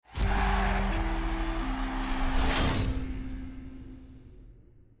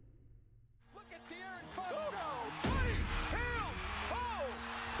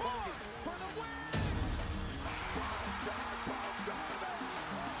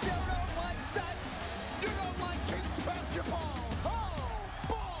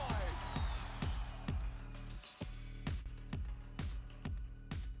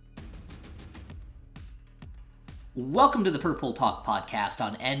Welcome to the Purple Talk podcast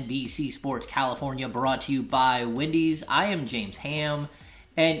on NBC Sports California, brought to you by Wendy's. I am James Ham,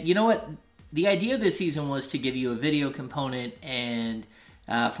 and you know what? The idea this season was to give you a video component and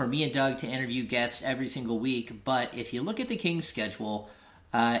for me and Doug to interview guests every single week, but if you look at the Kings' schedule,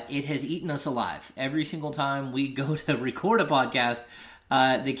 it has eaten us alive. Every single time we go to record a podcast,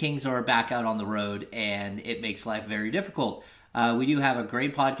 the Kings are back out on the road, and it makes life very difficult. We do have a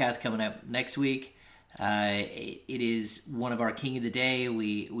great podcast coming up next week. It is one of our King of the Day.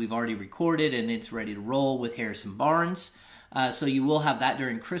 We've already recorded and it's ready to roll with Harrison Barnes. So you will have that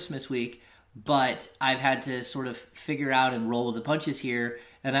during Christmas week, but I've had to sort of figure out and roll with the punches here.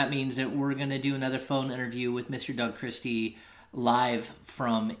 And that means that we're going to do another phone interview with Mr. Doug Christie live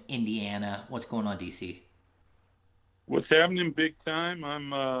from Indiana. What's going on, DC? What's happening big time?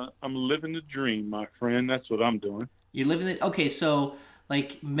 I'm living the dream, my friend. That's what I'm doing. You're living it. Okay. So,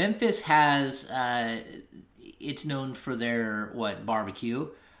 like, Memphis has, it's known for their, barbecue.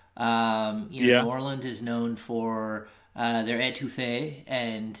 New Orleans is known for their etouffee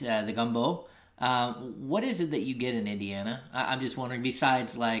and the gumbo. What is it that you get in Indiana? I'm just wondering,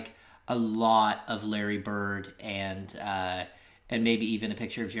 besides, like, a lot of Larry Bird and maybe even a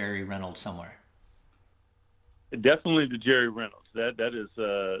picture of Jerry Reynolds somewhere. Definitely the Jerry Reynolds. That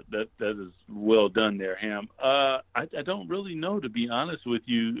is well done there, Ham. I don't really know, to be honest with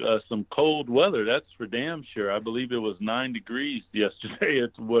you. Some cold weather, that's for damn sure. I believe it was 9 degrees yesterday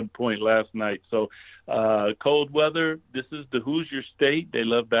at one point last night. So cold weather. This is the Hoosier State. They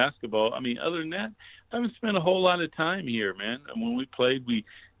love basketball. I mean, other than that, I haven't spent a whole lot of time here, man. And when we played,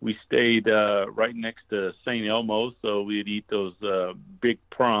 we stayed right next to St. Elmo, so we'd eat those big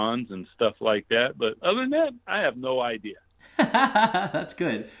prawns and stuff like that. But other than that, I have no idea. That's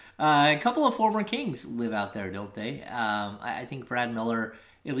good. A couple of former Kings live out there, don't they? I think Brad Miller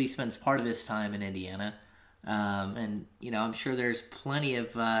at least spends part of his time in Indiana. And I'm sure there's plenty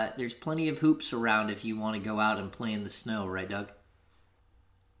of hoops around if you want to go out and play in the snow, right, Doug?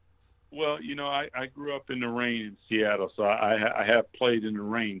 Well, I grew up in the rain in Seattle, so I have played in the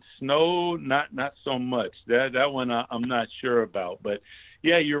rain. Snow, not so much. That one I'm not sure about. But,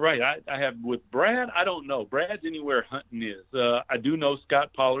 yeah, you're right. I have with Brad, I don't know. Brad's anywhere hunting is. I do know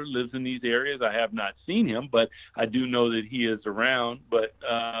Scott Pollard lives in these areas. I have not seen him, but I do know that he is around. But,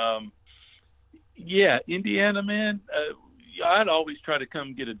 Indiana, man, I'd always try to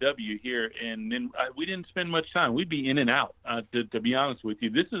come get a W here, and then we didn't spend much time. We'd be in and out, to be honest with you.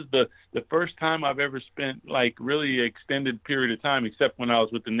 This is the first time I've ever spent, like, really extended period of time, except when I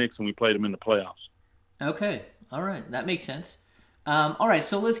was with the Knicks and we played them in the playoffs. Okay. All right. That makes sense. All right,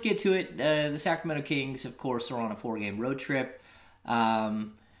 so let's get to it. The Sacramento Kings, of course, are on a 4-game road trip.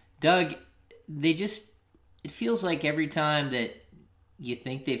 Doug, it feels like every time that you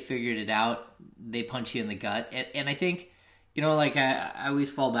think they figured it out, they punch you in the gut. And I think, I always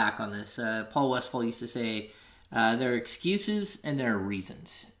fall back on this. Paul Westphal used to say, there are excuses and there are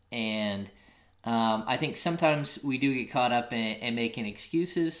reasons. And I think sometimes we do get caught up in making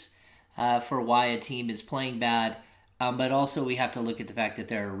excuses for why a team is playing bad. But also we have to look at the fact that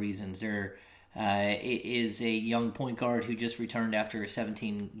there are reasons. There is a young point guard who just returned after a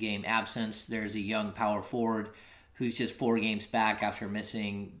 17-game absence. There's a young power forward who's just 4 games back after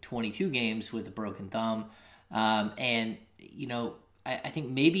missing 22 games with a broken thumb. I think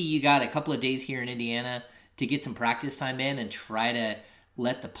maybe you got a couple of days here in Indiana to get some practice time in and try to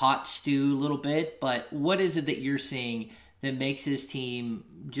let the pot stew a little bit. But what is it that you're seeing that makes his team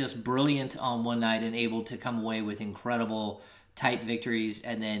just brilliant on one night and able to come away with incredible tight victories,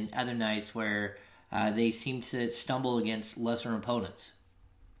 and then other nights where they seem to stumble against lesser opponents?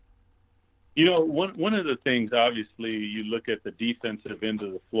 One of the things, obviously, you look at the defensive end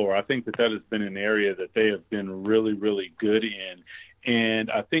of the floor. I think that has been an area that they have been really, really good in. And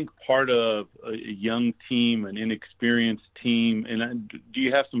I think part of a young team, an inexperienced team, and do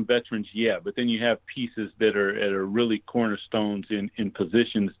you have some veterans? Yeah, but then you have pieces that are really cornerstones in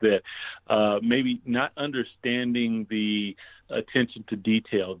positions that maybe not understanding the attention to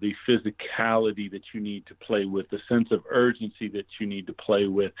detail, the physicality that you need to play with, the sense of urgency that you need to play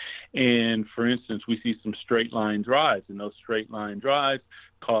with. And, for instance, we see some straight line drives, and those straight line drives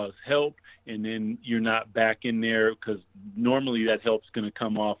cause help, and then you're not back in there because normally that help's going to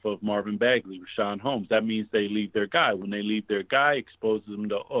come off of Marvin Bagley, Rashawn Holmes. That means they leave their guy. When they leave their guy, exposes them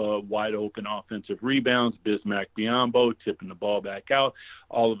to wide open offensive rebounds, Bismack Biyombo tipping the ball back out.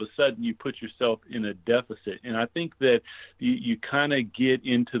 all of a sudden you put yourself in a deficit. And I think that you kind of get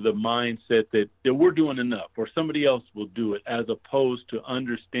into the mindset that we're doing enough or somebody else will do it, as opposed to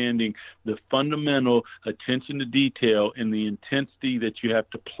understanding the fundamental attention to detail and the intensity that you have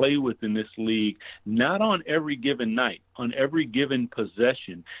to play with in this league, not on every given night, on every given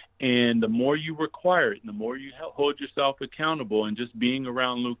possession. And the more you require it, and the more you hold yourself accountable, and just being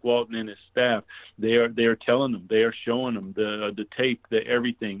around Luke Walton and his staff, they are telling them, they are showing them the tape, the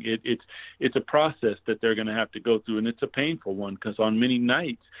everything. It's a process that they're going to have to go through, and it's a painful one, because on many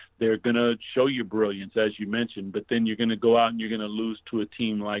nights they're going to show you brilliance, as you mentioned, but then you're going to go out and you're going to lose to a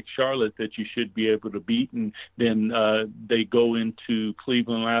team like Charlotte that you should be able to beat, and then they go into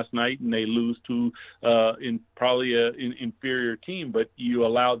Cleveland last night and they lose to in probably an inferior team, but you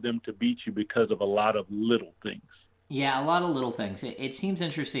allowed them to beat you because of a lot of little things. Yeah, a lot of little things. It seems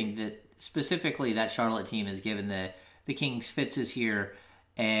interesting that specifically that Charlotte team has given the Kings fits this year,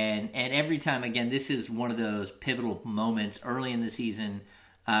 and every time, again, this is one of those pivotal moments early in the season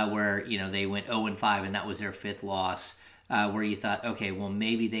where, you know, they went 0-5 and that was their fifth loss, where you thought, okay, well,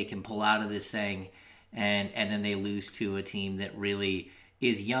 maybe they can pull out of this thing, and then they lose to a team that really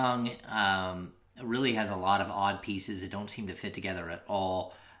is young, really has a lot of odd pieces that don't seem to fit together at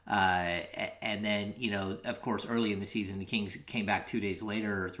all. And then, you know, of course, early in the season, the Kings came back 2 days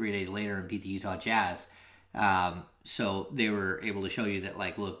later or 3 days later and beat the Utah Jazz. So they were able to show you that,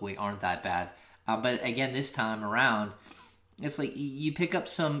 like, look, we aren't that bad. But again, this time around, it's like you pick up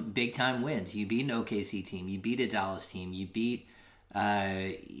some big time wins. You beat an OKC team, you beat a Dallas team, you beat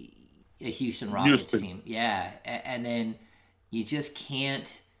a Houston Rockets team. Yeah. And then you just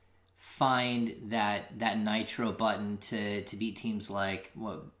can't find that nitro button to beat teams like,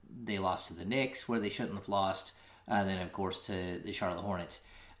 well, they lost to the Knicks where they shouldn't have lost, then of course to the Charlotte Hornets.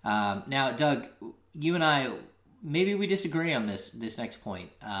 Now, Doug, you and I, maybe we disagree on this next point.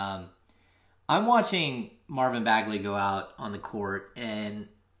 I'm watching Marvin Bagley go out on the court, and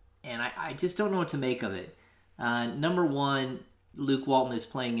I just don't know what to make of it. Number one, Luke Walton is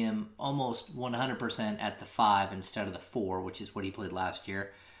playing him almost 100% at the 5 instead of the 4, which is what he played last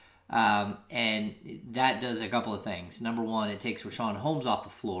year. And that does a couple of things. Number one, it takes Richaun Holmes off the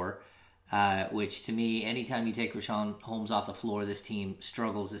floor, which to me, anytime you take Richaun Holmes off the floor, this team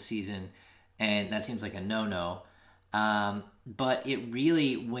struggles this season, and that seems like a no-no. But it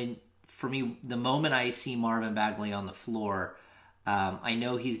really, for me, the moment I see Marvin Bagley on the floor, I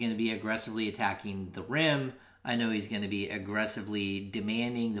know he's going to be aggressively attacking the rim. I know he's going to be aggressively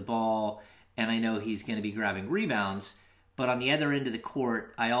demanding the ball, and I know he's going to be grabbing rebounds. But on the other end of the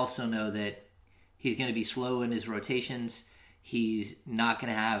court, I also know that he's going to be slow in his rotations. He's not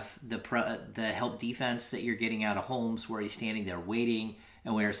going to have the help defense that you're getting out of Holmes, where he's standing there waiting,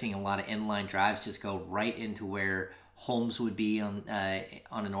 and we're seeing a lot of inline drives just go right into where Holmes would be on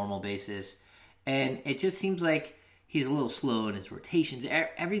a normal basis. And it just seems like he's a little slow in his rotations.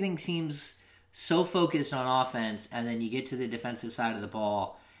 Everything seems so focused on offense, and then you get to the defensive side of the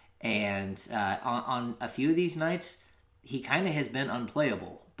ball, and on a few of these nights, he kind of has been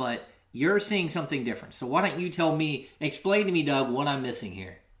unplayable, but you're seeing something different. So why don't you explain to me, Doug, what I'm missing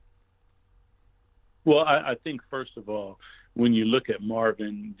here? Well, I think, first of all, when you look at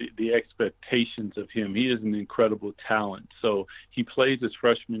Marvin, the expectations of him, he is an incredible talent. So he plays his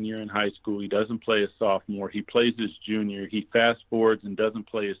freshman year in high school. He doesn't play as sophomore. He plays his junior. He fast forwards and doesn't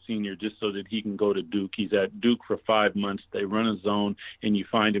play as senior just so that he can go to Duke. He's at Duke for 5 months. They run a zone, and you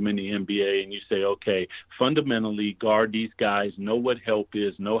find him in the NBA, and you say, okay, fundamentally guard these guys, know what help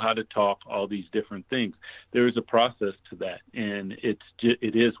is, know how to talk, all these different things. There is a process to that, and it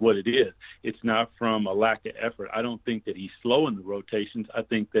is what it is. It's not from a lack of effort. I don't think that he's slow in the rotations. I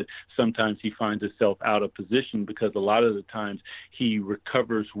think that sometimes he finds himself out of position because a lot of the times he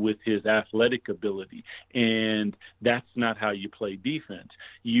recovers with his athletic ability, and that's not how you play defense.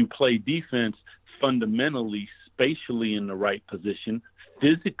 You play defense fundamentally, spatially in the right position,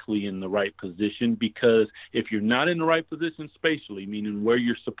 physically in the right position, because if you're not in the right position spatially, meaning where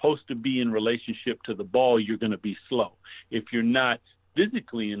you're supposed to be in relationship to the ball, you're going to be slow. If you're not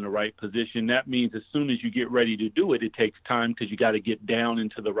physically in the right position, that means as soon as you get ready to do it, it takes time because you got to get down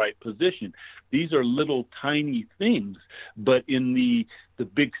into the right position. These are little tiny things, but in the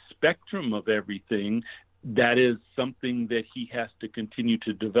big spectrum of everything, that is something that he has to continue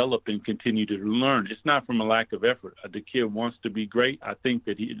to develop and continue to learn. It's not from a lack of effort. The kid wants to be great. I think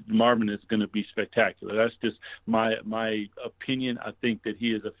that Marvin is going to be spectacular. That's just my opinion. I think that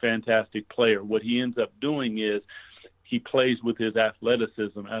he is a fantastic player. What he ends up doing is he plays with his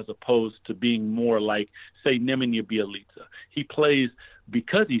athleticism as opposed to being more like, say, Nemanja Bjelica. He plays,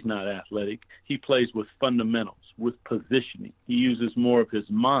 because he's not athletic, he plays with fundamentals, with positioning. He uses more of his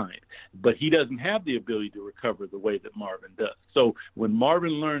mind, but he doesn't have the ability to recover the way that Marvin does. So when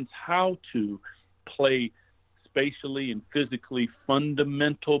Marvin learns how to play spatially and physically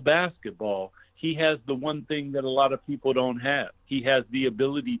fundamental basketball, he has the one thing that a lot of people don't have. He has the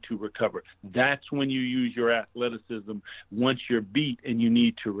ability to recover. That's when you use your athleticism once you're beat and you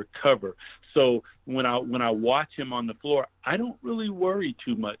need to recover. So when I watch him on the floor, I don't really worry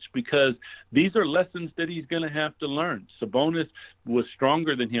too much because these are lessons that he's going to have to learn. Sabonis was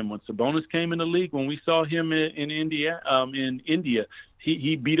stronger than him. When Sabonis came in the league, when we saw him in India,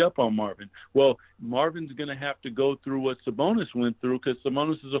 he beat up on Marvin. Well, Marvin's going to have to go through what Sabonis went through because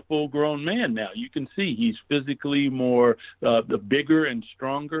Sabonis is a full-grown man now. You can see he's physically more bigger and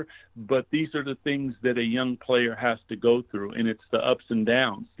stronger, but these are the things that a young player has to go through, and it's the ups and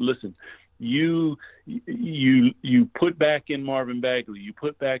downs. Listen, you put back in Marvin Bagley, you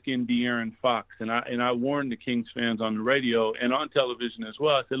put back in De'Aaron Fox, and I warned the Kings fans on the radio and on television as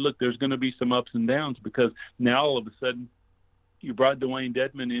well. I said, look, there's going to be some ups and downs because now all of a sudden you brought Dwayne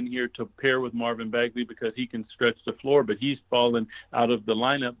Dedmon in here to pair with Marvin Bagley because he can stretch the floor, but he's fallen out of the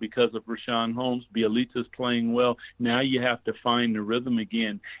lineup because of Richaun Holmes. Bielitsa's playing well. Now you have to find the rhythm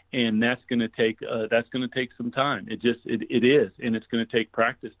again, and that's going to take some time. It is, and it's going to take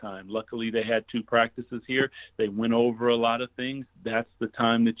practice time. Luckily, they had 2 practices here. They went over a lot of things. That's the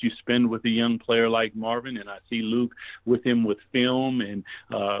time that you spend with a young player like Marvin, and I see Luke with him with film, and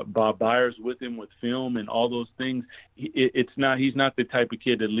Bob Byers with him with film, and all those things. He's not the type of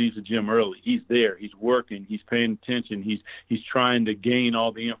kid that leaves the gym early. He's there. He's working. He's paying attention. He's trying to gain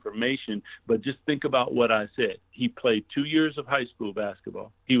all the information. But just think about what I said. He played 2 years of high school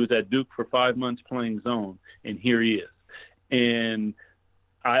basketball. He was at Duke for 5 months playing zone, and here he is. And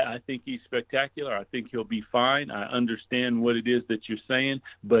I think he's spectacular. I think he'll be fine. I understand what it is that you're saying,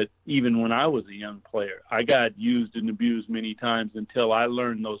 but even when I was a young player, I got used and abused many times until I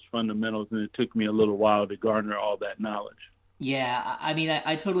learned those fundamentals, and it took me a little while to garner all that knowledge. Yeah, I mean,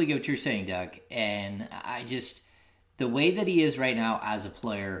 I totally get what you're saying, Doug, and the way that he is right now as a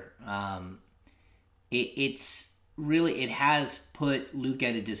player, it has put Luke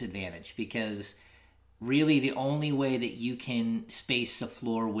at a disadvantage because really the only way that you can space the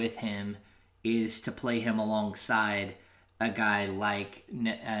floor with him is to play him alongside a guy like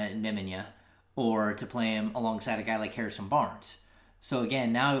Nemanja or to play him alongside a guy like Harrison Barnes. So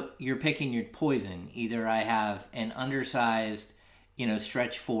again, now you're picking your poison. Either I have an undersized,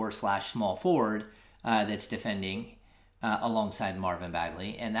 stretch 4/small forward that's defending alongside Marvin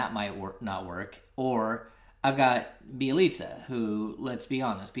Bagley, and that might not work, or I've got Bielitsa, who, let's be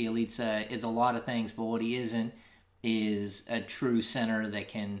honest, Bielitsa is a lot of things, but what he isn't is a true center that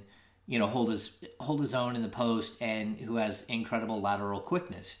can, hold his own in the post and who has incredible lateral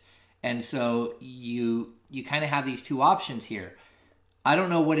quickness. And so you kind of have these 2 options here. I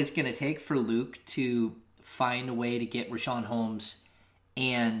don't know what it's going to take for Luke to find a way to get Richaun Holmes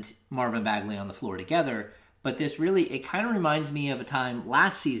and Marvin Bagley on the floor together, but it kind of reminds me of a time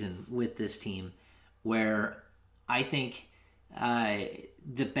last season with this team where I think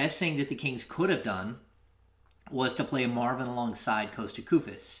the best thing that the Kings could have done was to play Marvin alongside Kosta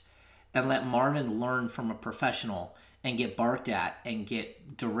Koufos and let Marvin learn from a professional and get barked at and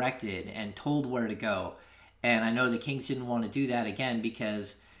get directed and told where to go. And I know the Kings didn't want to do that again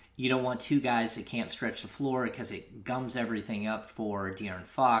because you don't want 2 guys that can't stretch the floor because it gums everything up for De'Aaron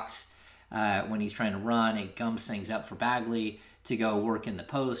Fox when he's trying to run. It gums things up for Bagley to go work in the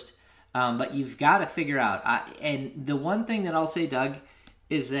post. But you've got to figure out. And the one thing that I'll say, Doug,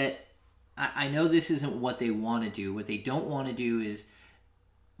 is that I know this isn't what they want to do. What they don't want to do is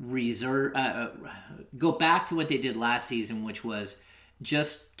go back to what they did last season, which was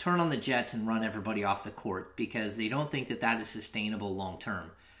just turn on the jets and run everybody off the court because they don't think that is sustainable long term.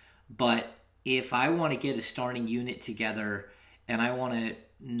 But if I want to get a starting unit together and I want to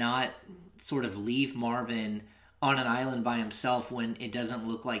not sort of leave Marvin on an island by himself when it doesn't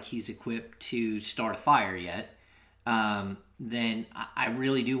look like he's equipped to start a fire yet, then I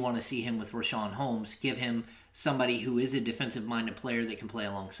really do want to see him with Richaun Holmes, give him somebody who is a defensive-minded player that can play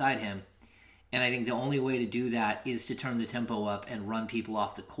alongside him. And I think the only way to do that is to turn the tempo up and run people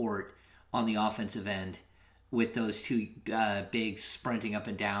off the court on the offensive end with those 2 bigs sprinting up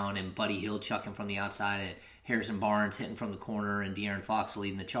and down and Buddy Hill chucking from the outside and Harrison Barnes hitting from the corner and De'Aaron Fox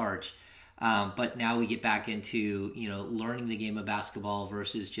leading the charge. But now we get back into, learning the game of basketball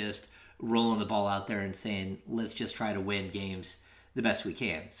versus just rolling the ball out there and saying, let's just try to win games the best we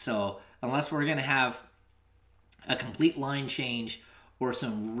can. So unless we're going to have a complete line change or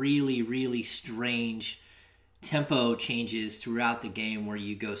some really, really strange tempo changes throughout the game where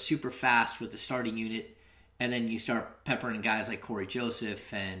you go super fast with the starting unit and then you start peppering guys like Corey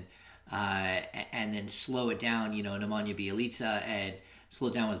Joseph and then slow it down, Nemanja Bjelica, and slow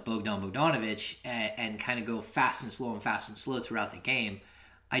it down with Bogdan Bogdanovic, and kind of go fast and slow throughout the game.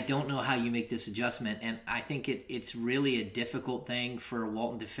 I don't know how you make this adjustment, and I think it's really a difficult thing for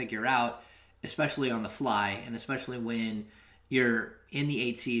Walton to figure out, especially on the fly, and especially when you're in the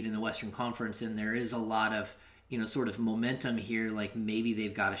 8th seed in the Western Conference, and there is a lot of sort of momentum here, like maybe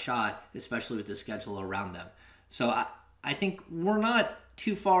they've got a shot, especially with the schedule around them. So I think we're not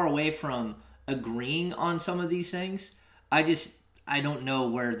too far away from agreeing on some of these things. I don't know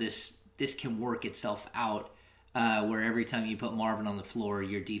where this can work itself out, where every time you put Marvin on the floor,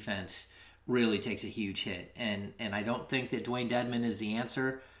 your defense really takes a huge hit. And I don't think that Dwayne Dedmon is the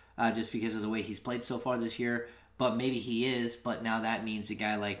answer, just because of the way he's played so far this year. But maybe he is. But now that means a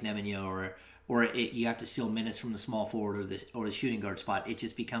guy like Nemanja you have to steal minutes from the small forward or the shooting guard spot. It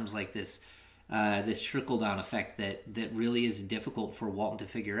just becomes like this trickle down effect that really is difficult for Walton to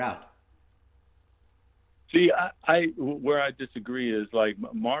figure out. See, where I disagree is like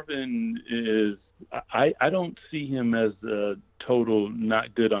Marvin is. I don't see him as a total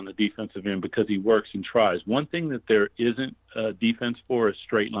not good on the defensive end because he works and tries. One thing that there isn't a defense for is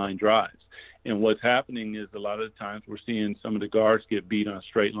straight line drives. And what's happening is a lot of the times we're seeing some of the guards get beat on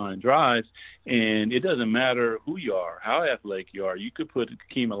straight line drives, and it doesn't matter who you are, how athletic you are. You could put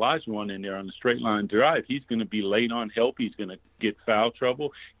Hakeem Olajuwon in there on the straight line drive. He's going to be late on help. He's going to get foul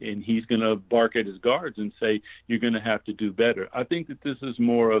trouble, and he's going to bark at his guards and say, you're going to have to do better. I think that this is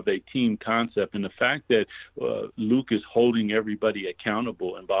more of a team concept, and the fact that Luke is holding everybody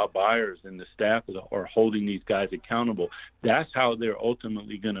accountable, and Bob Byers and the staff are holding these guys accountable, that's how they're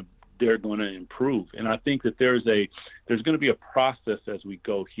ultimately going to improve. And I think that there's going to be a process as we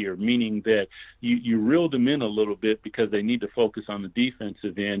go here, meaning that you reeled them in a little bit because they need to focus on the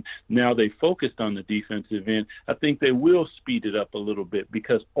defensive end. Now they focused on the defensive end. I think they will speed it up a little bit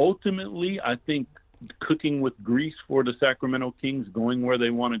because ultimately I think cooking with grease for the Sacramento Kings going where they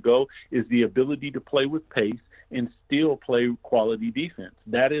want to go is the ability to play with pace and still play quality defense.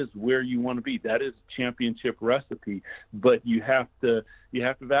 That is where you want to be. That is championship recipe. But you have to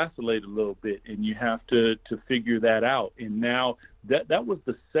vacillate a little bit, and you have to figure that out. And now that was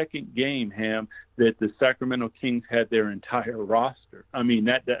the second game, Ham, that the Sacramento Kings had their entire roster. I mean,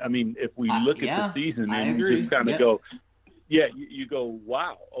 if we look at the season, and you just kind of go, yeah, you go,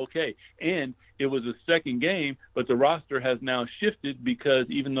 wow, okay. And it was a second game, but the roster has now shifted because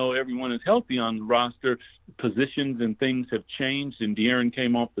even though everyone is healthy on the roster, positions and things have changed, and De'Aaron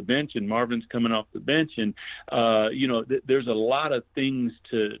came off the bench and Marvin's coming off the bench. And, there's a lot of things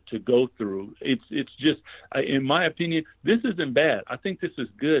to go through. It's just, in my opinion, this isn't bad. I think this is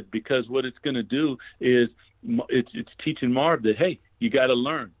good because what it's going to do is it's teaching Marv that, hey, you got to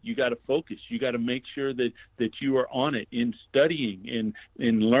learn, you got to focus, you got to make sure that you are on it in studying,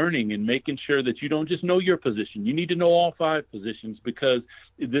 in learning, and making sure that you don't just know your position. You need to know all 5 positions because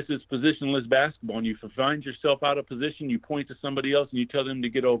this is positionless basketball. And if you find yourself out of position, you point to somebody else and you tell them to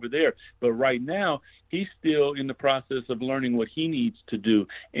get over there. But right now, he's still in the process of learning what he needs to do.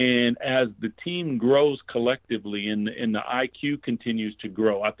 And as the team grows collectively and the IQ continues to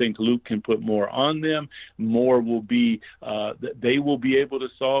grow, I think Luke can put more on them. More will be they will be able to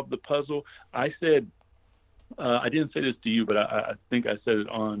solve the puzzle. I said, I didn't say this to you, but I think I said it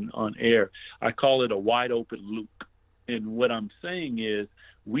on air. I call it a wide open Luke. And what I'm saying is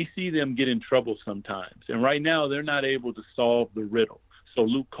we see them get in trouble sometimes. And right now they're not able to solve the riddle. So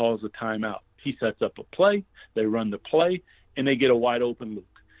Luke calls a timeout. He sets up a play, they run the play, and they get a wide open Luke.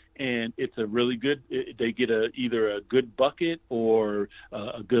 And it's a really good, they get either a good bucket or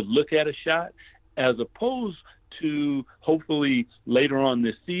a good look at a shot, as opposed to hopefully later on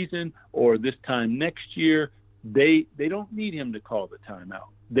this season or this time next year, they don't need him to call the timeout.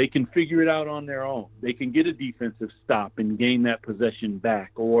 They can figure it out on their own. They can get a defensive stop and gain that possession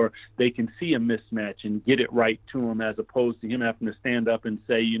back, or they can see a mismatch and get it right to him, as opposed to him having to stand up and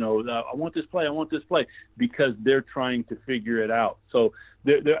say, I want this play, because they're trying to figure it out. So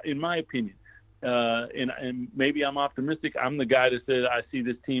they're, in my opinion, and maybe I'm optimistic. I'm the guy that said I see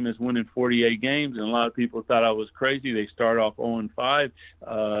this team as winning 48 games, and a lot of people thought I was crazy. They start off 0-5.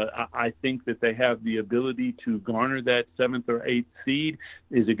 I think that they have the ability to garner that 7th or 8th seed.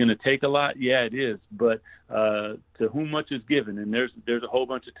 Is it going to take a lot? Yeah, it is. But to whom much is given, and there's a whole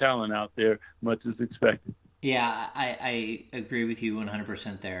bunch of talent out there, much is expected. Yeah, I agree with you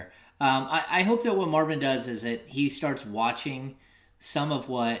 100% there. I hope that what Marvin does is that he starts watching some of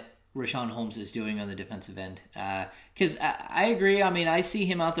what Richaun Holmes is doing on the defensive end. Because I agree. I mean, I see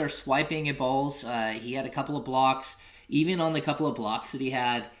him out there swiping at balls. He had a couple of blocks. Even on the couple of blocks that he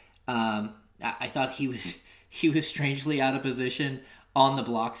had, I thought he he was strangely out of position on the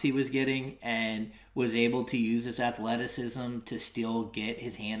blocks he was getting and was able to use his athleticism to still get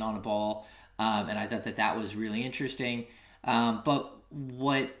his hand on a ball. And I thought that was really interesting. But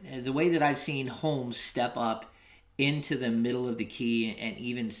the way that I've seen Holmes step up into the middle of the key and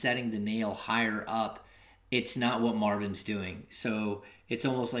even setting the nail higher up, it's not what Marvin's doing. So it's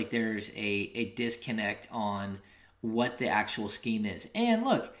almost like there's a disconnect on what the actual scheme is. And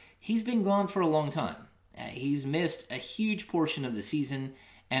look, he's been gone for a long time. He's missed a huge portion of the season,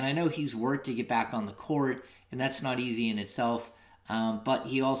 and I know he's worked to get back on the court, and that's not easy in itself. But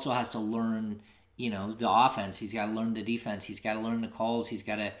he also has to learn, the offense. He's got to learn the defense. He's got to learn the calls. He's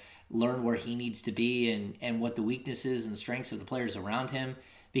got to learn where he needs to be and what the weaknesses and strengths of the players around him.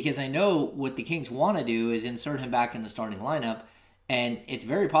 Because I know what the Kings want to do is insert him back in the starting lineup, and it's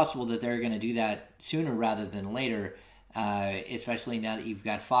very possible that they're going to do that sooner rather than later, especially now that you've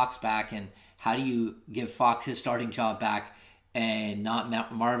got Fox back. And how do you give Fox his starting job back and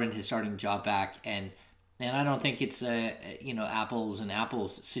not Marvin his starting job back? And I don't think it's a apples and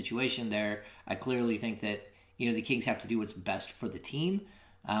apples situation there. I clearly think that the Kings have to do what's best for the team,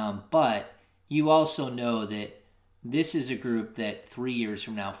 but you also know that this is a group that 3 years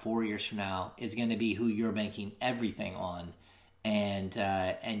from now, 4 years from now, is going to be who you're banking everything on, and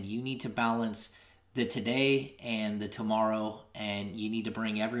you need to balance the today and the tomorrow, and you need to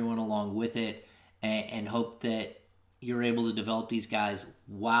bring everyone along with it, and hope that you're able to develop these guys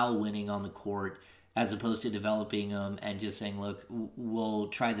while winning on the court, as opposed to developing them and just saying, look, we'll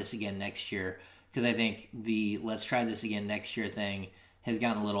try this again next year. Because I think the let's try this again next year thing has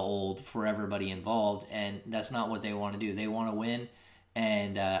gotten a little old for everybody involved, and that's not what they want to do. They want to win,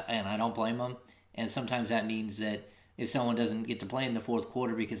 and I don't blame them. And sometimes that means that if someone doesn't get to play in the fourth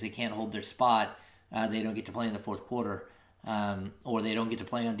quarter because they can't hold their spot, they don't get to play in the fourth quarter, or they don't get to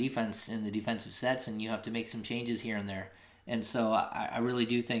play on defense in the defensive sets, and you have to make some changes here and there. And so I really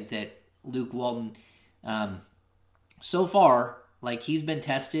do think that Luke Walton, so far, like, he's been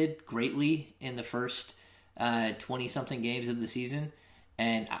tested greatly in the first 20-something games of the season,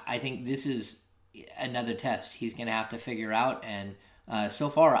 and I think this is another test he's going to have to figure out. And so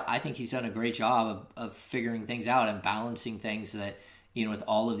far, I think he's done a great job of figuring things out and balancing things that, with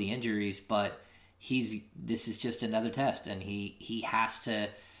all of the injuries. But this is just another test, and he has to,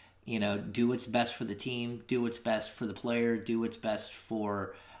 do what's best for the team, do what's best for the player, do what's best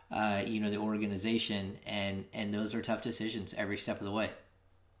for the organization, and those are tough decisions every step of the way.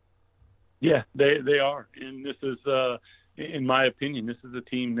 Yeah, they are, and this is, in my opinion, this is a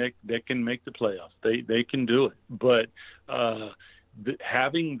team that can make the playoffs. They can do it, but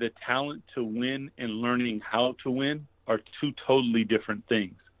having the talent to win and learning how to win are two totally different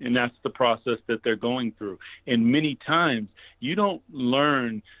things, and that's the process that they're going through. And many times, you don't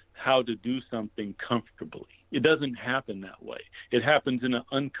learn how to do something comfortably. It doesn't happen that way. It happens in an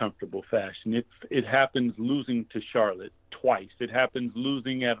uncomfortable fashion. It happens losing to Charlotte twice. It happens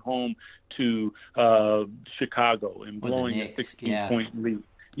losing at home to Chicago and blowing a 16-point lead.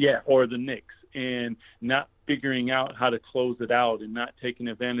 Yeah, or the Knicks, and not figuring out how to close it out and not taking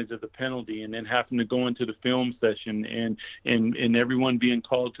advantage of the penalty, and then having to go into the film session and everyone being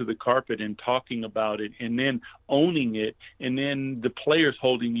called to the carpet and talking about it, and then owning it, and then the players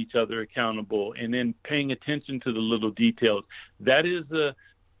holding each other accountable, and then paying attention to the little details. That's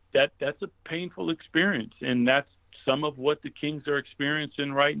a painful experience, and that's some of what the Kings are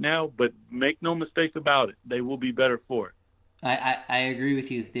experiencing right now. But make no mistake about it, they will be better for it. I agree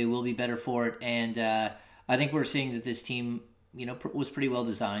with you. They will be better for it, and I think we're seeing that this team, was pretty well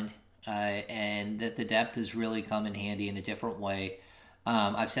designed, and that the depth has really come in handy in a different way.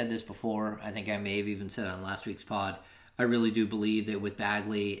 I've said this before. I think I may have even said it on last week's pod. I really do believe that with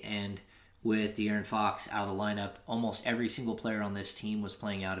Bagley and with De'Aaron Fox out of the lineup, almost every single player on this team was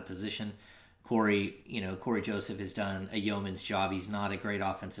playing out of position. Corey Joseph has done a yeoman's job. He's not a great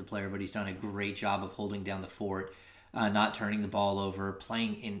offensive player, but he's done a great job of holding down the fort. Not turning the ball over,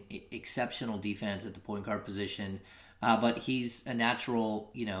 playing in exceptional defense at the point guard position. But he's a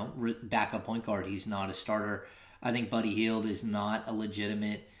natural, backup point guard. He's not a starter. I think Buddy Hield is not a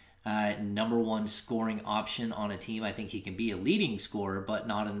legitimate number one scoring option on a team. I think he can be a leading scorer, but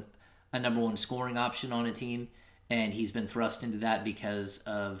not a number one scoring option on a team. And he's been thrust into that because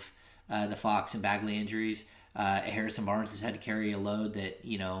of the Fox and Bagley injuries. Harrison Barnes has had to carry a load that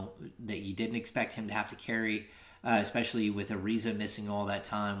you didn't expect him to have to carry. Especially with Ariza missing all that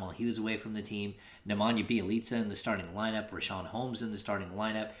time while he was away from the team. Nemanja Bjelica in the starting lineup, Rashawn Holmes in the starting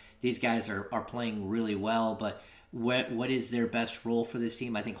lineup. These guys are playing really well, but what is their best role for this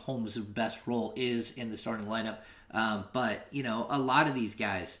team. I think Holmes' best role is in the starting lineup. But, a lot of these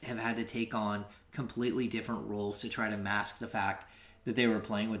guys have had to take on completely different roles to try to mask the fact that they were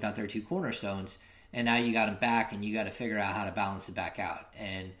playing without their two cornerstones. And now you got them back, and you got to figure out how to balance it back out.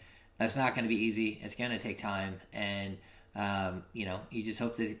 And that's not going to be easy. It's going to take time. And, you just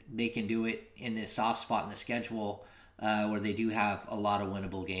hope that they can do it in this soft spot in the schedule where they do have a lot of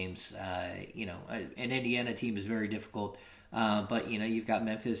winnable games. An Indiana team is very difficult. But, you've got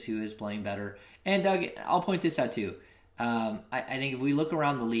Memphis who is playing better. And, Doug, I'll point this out too. I think if we look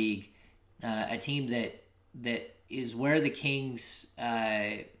around the league, a team that is where the Kings,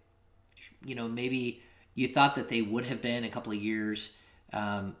 maybe you thought that they would have been a couple of years,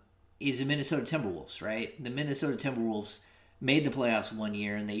 is the Minnesota Timberwolves, right? The Minnesota Timberwolves made the playoffs one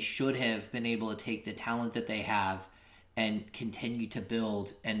year, and they should have been able to take the talent that they have and continue to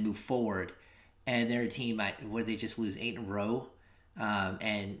build and move forward. And they're a team where they just lose 8 in a row,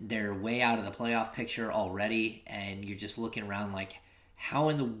 and they're way out of the playoff picture already, and you're just looking around like, how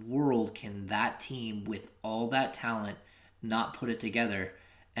in the world can that team with all that talent not put it together?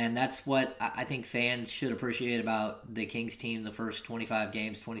 And that's what I think fans should appreciate about the Kings team the first 25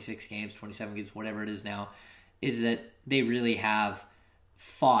 games, 26 games, 27 games, whatever it is now, is that they really have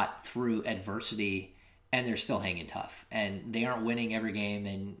fought through adversity, and they're still hanging tough. And they aren't winning every game,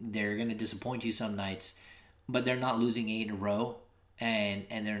 and they're going to disappoint you some nights, but they're not losing 8 in a row, and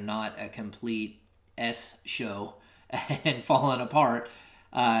they're not a complete S show and falling apart.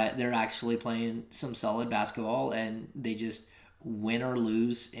 They're actually playing some solid basketball, and they just win or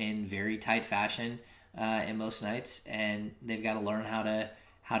lose in very tight fashion in most nights, and they've got to learn how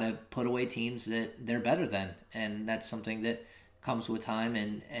to put away teams that they're better than, and that's something that comes with time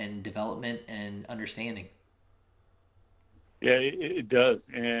and development and understanding. Yeah, it does.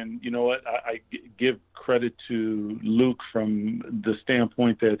 And you know what? I give credit to Luke from the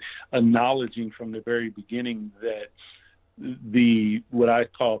standpoint that acknowledging from the very beginning that what I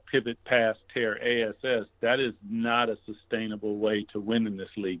call pivot pass tear ASS, that is not a sustainable way to win in this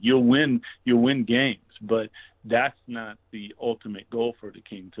league. You'll win games, but that's not the ultimate goal for the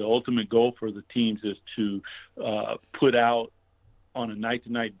Kings. The ultimate goal for the teams is to put out on a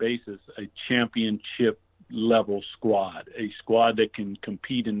night-to-night basis a championship level squad, a squad that can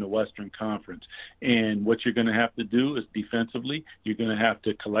compete in the Western Conference. And what you're going to have to do is defensively, you're going to have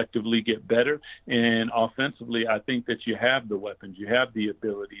to collectively get better. And offensively, I think that you have the weapons, you have the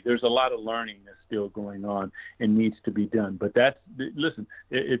ability. There's a lot of learning that's still going on and needs to be done. But listen,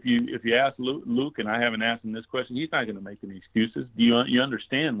 if you ask Luke, and I haven't asked him this question, he's not going to make any excuses. You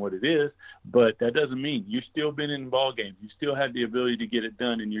understand what it is, but that doesn't mean you've still been in ball games. You still had the ability to get it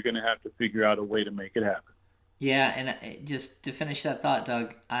done, and you're going to have to figure out a way to make it happen. Yeah, and just to finish that thought,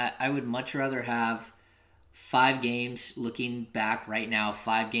 Doug, I would much rather have 5 games, looking back right now,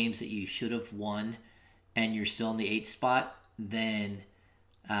 5 games that you should have won and you're still in the 8th spot than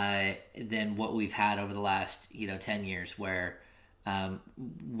what we've had over the last 10 years, where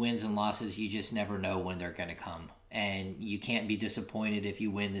wins and losses, you just never know when they're going to come. And you can't be disappointed if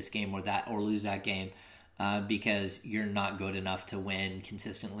you win this game or lose that game because you're not good enough to win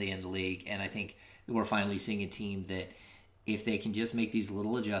consistently in the league. And I think we're finally seeing a team that, if they can just make these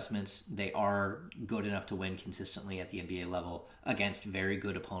little adjustments, they are good enough to win consistently at the NBA level against very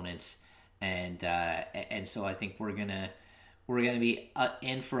good opponents. And so I think we're gonna be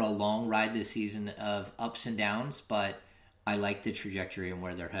in for a long ride this season of ups and downs. But I like the trajectory and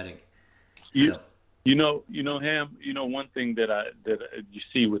where they're heading. Ham. One thing that you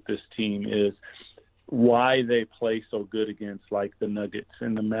see with this team is why they play so good against like the Nuggets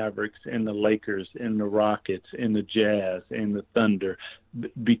and the Mavericks and the Lakers and the Rockets and the Jazz and the Thunder,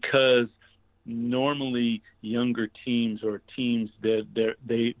 because normally younger teams or teams that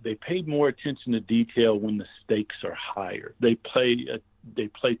they pay more attention to detail when the stakes are higher. They play to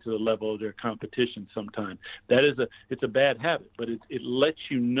the level of their competition sometimes. It's a bad habit, but it lets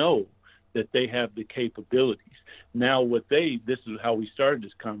you know that they have the capabilities. Now, this is how we started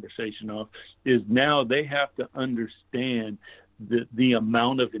this conversation off, is now they have to understand the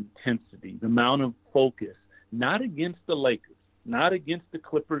amount of intensity, the amount of focus, not against the Lakers, not against the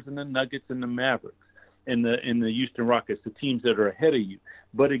Clippers and the Nuggets and the Mavericks and the Houston Rockets, the teams that are ahead of you,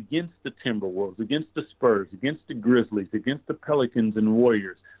 but against the Timberwolves, against the Spurs, against the Grizzlies, against the Pelicans and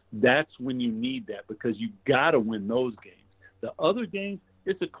Warriors. That's when you need that, because you got to win those games. The other games,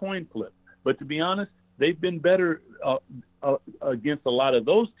 it's a coin flip. But to be honest, they've been better against a lot of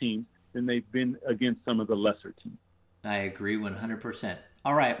those teams than they've been against some of the lesser teams. I agree 100%.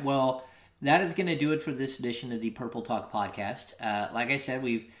 All right, well, that is going to do it for this edition of the Purple Talk podcast. Like I said,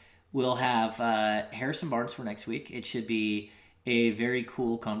 we've we'll have Harrison Barnes for next week. It should be a very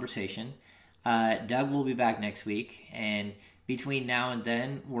cool conversation. Doug will be back next week, and between now and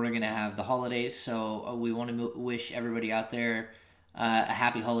then, we're going to have the holidays, so we want to wish everybody out there a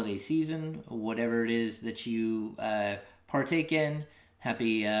happy holiday season, whatever it is that you partake in.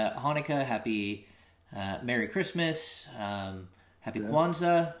 Happy Hanukkah, happy Merry Christmas, happy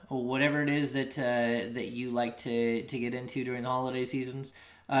Kwanzaa, or whatever it is that you like to get into during the holiday seasons.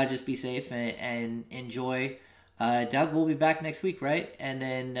 Just be safe and enjoy. Doug will be back next week, right? And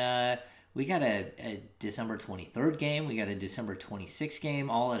then we got a December 23rd game. We got a December 26th game,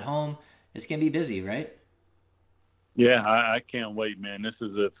 all at home. It's going to be busy, right? Yeah, I can't wait, man. This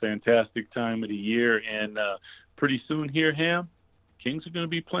is a fantastic time of the year. And pretty soon here, Ham, Kings are going to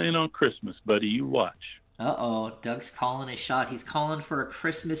be playing on Christmas, buddy. You watch. Uh-oh, Doug's calling a shot. He's calling for a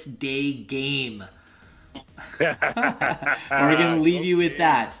Christmas Day game. We're going to leave you with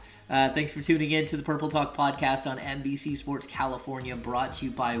that. Thanks for tuning in to the Purple Talk podcast on NBC Sports California, brought to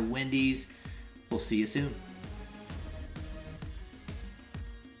you by Wendy's. We'll see you soon.